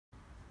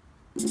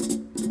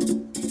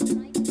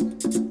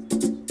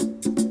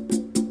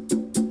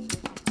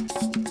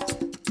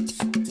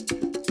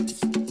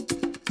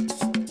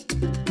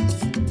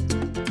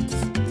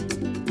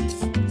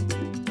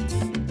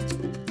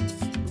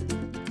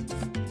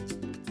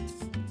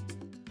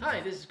Hi,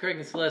 this is Craig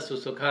and Celeste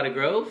with Sulcata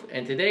Grove,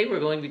 and today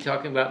we're going to be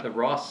talking about the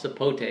Ross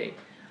Sapote.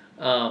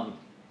 The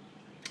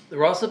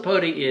Ross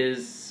Sapote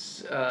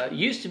is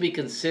used to be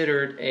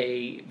considered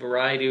a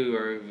variety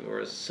or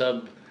a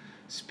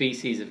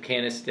subspecies of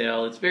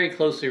Canistel. It's very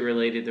closely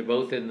related. They're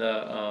both in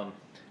the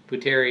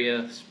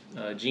Pouteria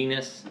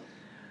genus.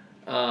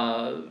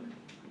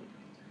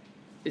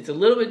 It's a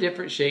little bit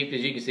different shaped,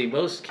 as you can see.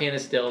 Most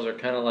Canistels are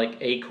kind of like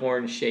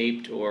acorn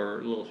shaped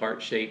or a little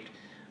heart shaped,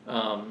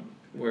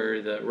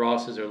 where the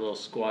Rosses are a little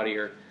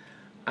squattier.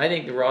 I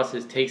think the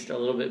Rosses taste a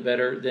little bit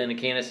better than a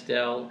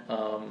Canistel,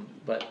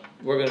 but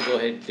we're going to go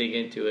ahead and dig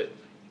into it.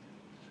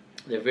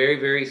 They're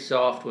very, very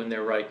soft when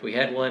they're ripe. We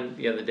had one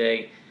the other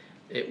day.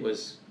 It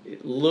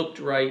looked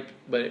ripe,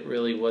 but it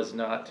really was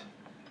not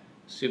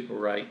super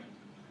ripe.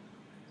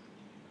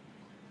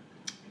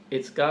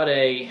 It's got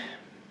the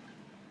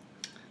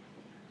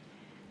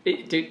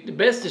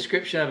best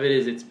description of it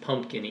is it's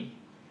pumpkin-y,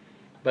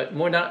 but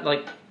more not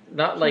like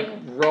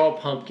raw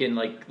pumpkin,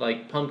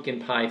 like pumpkin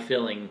pie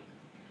filling.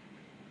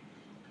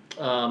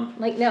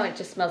 Like now it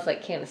just smells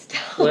like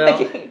Canistel. Well,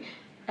 like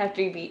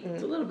after you've eaten.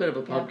 It's a little bit of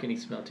a pumpkin-y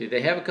smell too.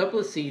 They have a couple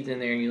of seeds in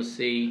there, and you'll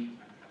see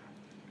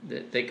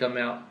that they come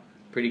out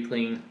pretty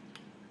clean.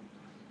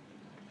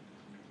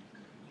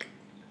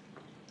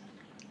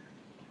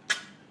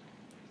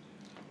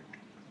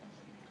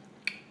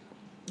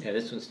 Yeah,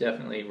 this one's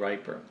definitely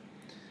riper.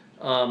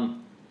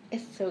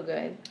 It's so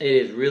good. It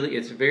is really.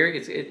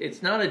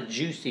 It's not a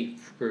juicy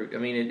fruit. I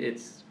mean,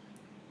 it's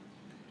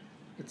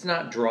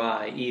not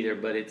dry either,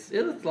 but it's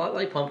a lot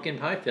like pumpkin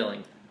pie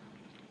filling.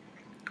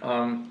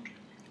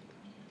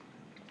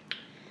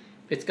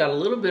 It's got a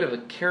little bit of a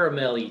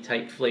caramel-y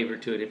type flavor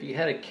to it. If you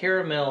had a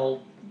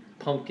caramel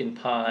pumpkin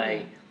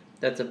pie,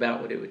 that's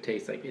about what it would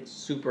taste like. It's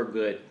super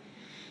good.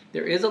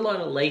 There is a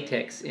lot of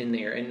latex in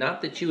there, and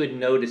not that you would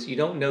notice. You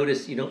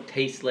don't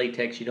taste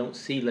latex. You don't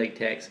see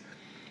latex.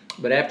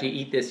 But after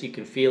you eat this, you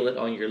can feel it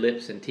on your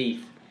lips and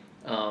teeth.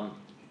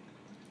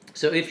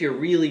 So if you're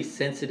really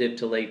sensitive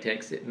to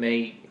latex, it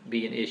may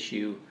be an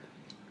issue.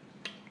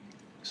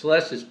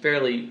 Celeste is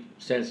fairly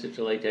sensitive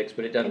to latex,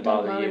 but it doesn't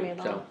bother you. Me at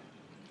all. So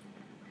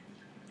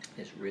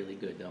it's really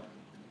good, though.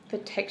 The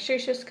texture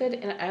is just good,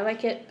 and I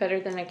like it better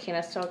than a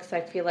Canistel because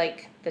I feel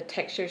like the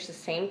texture is the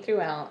same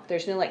throughout.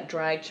 There's no like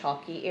dry,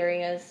 chalky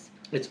areas.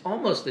 It's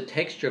almost the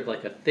texture of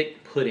like a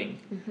thick pudding,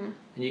 and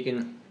you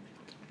can.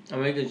 I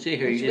mean, you can see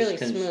here, it's you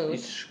just really you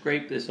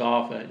scrape this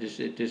off, and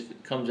it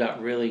just comes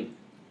out really.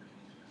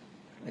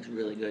 It's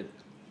really good.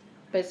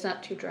 But it's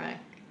not too dry.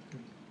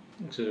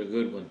 It's a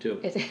good one too.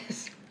 It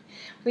is.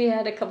 We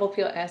had a couple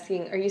people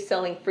asking, "Are you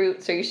selling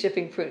fruits? Are you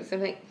shipping fruits?"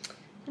 I'm like,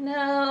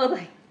 "No,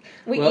 like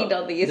we eat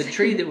all these." The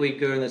tree that we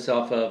grow this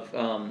off of,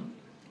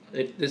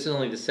 this is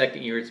only the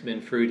second year it's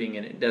been fruiting,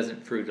 and it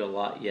doesn't fruit a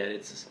lot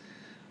yet.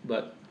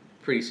 But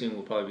pretty soon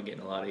we'll probably be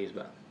getting a lot of these.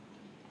 But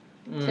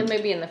so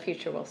maybe in the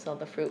future we'll sell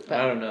the fruit. But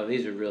I don't know.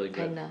 These are really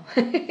good.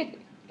 I know.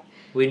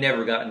 We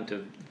never gotten to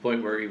the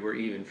point where we're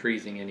even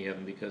freezing any of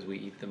them because we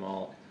eat them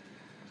all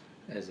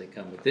as they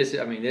come. But this,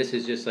 I mean, this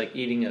is just like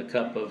eating a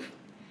cup of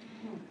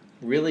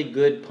really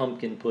good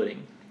pumpkin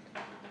pudding.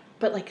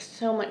 But like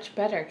so much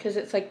better because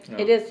it's like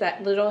it is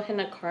that little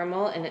hint of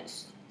caramel and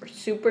it's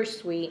super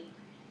sweet,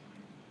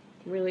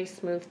 really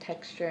smooth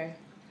texture.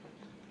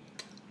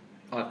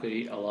 I could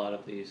eat a lot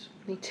of these.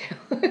 Me too.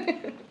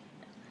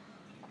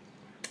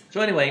 So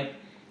anyway,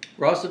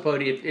 Ross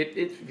Sapote,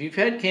 if you've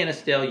had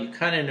Canistel, you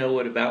kind of know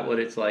what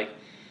it's like.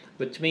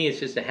 But to me, it's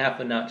just a half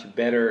a notch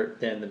better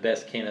than the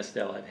best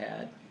Canistel I've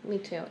had. Me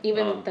too.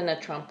 Even than a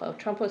Trompo.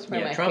 Trompo's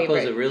probably my favorite.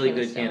 Trompo's a really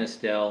good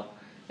Canistel.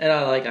 And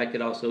I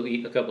could also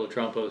eat a couple of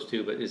Trompos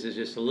too, but this is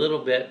just a little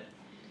bit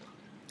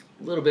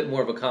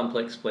more of a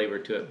complex flavor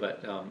to it,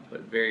 but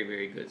very,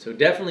 very good. So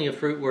definitely a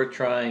fruit worth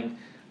trying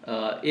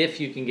if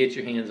you can get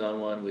your hands on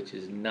one, which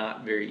is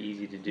not very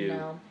easy to do.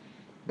 No.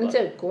 It's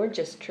a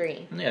gorgeous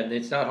tree. Yeah, and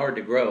it's not hard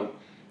to grow.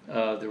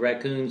 The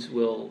raccoons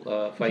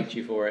will fight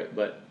you for it,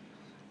 but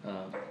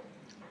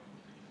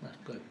that's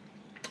good.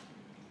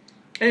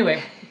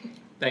 Anyway,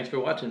 thanks for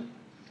watching.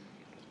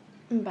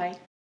 Bye.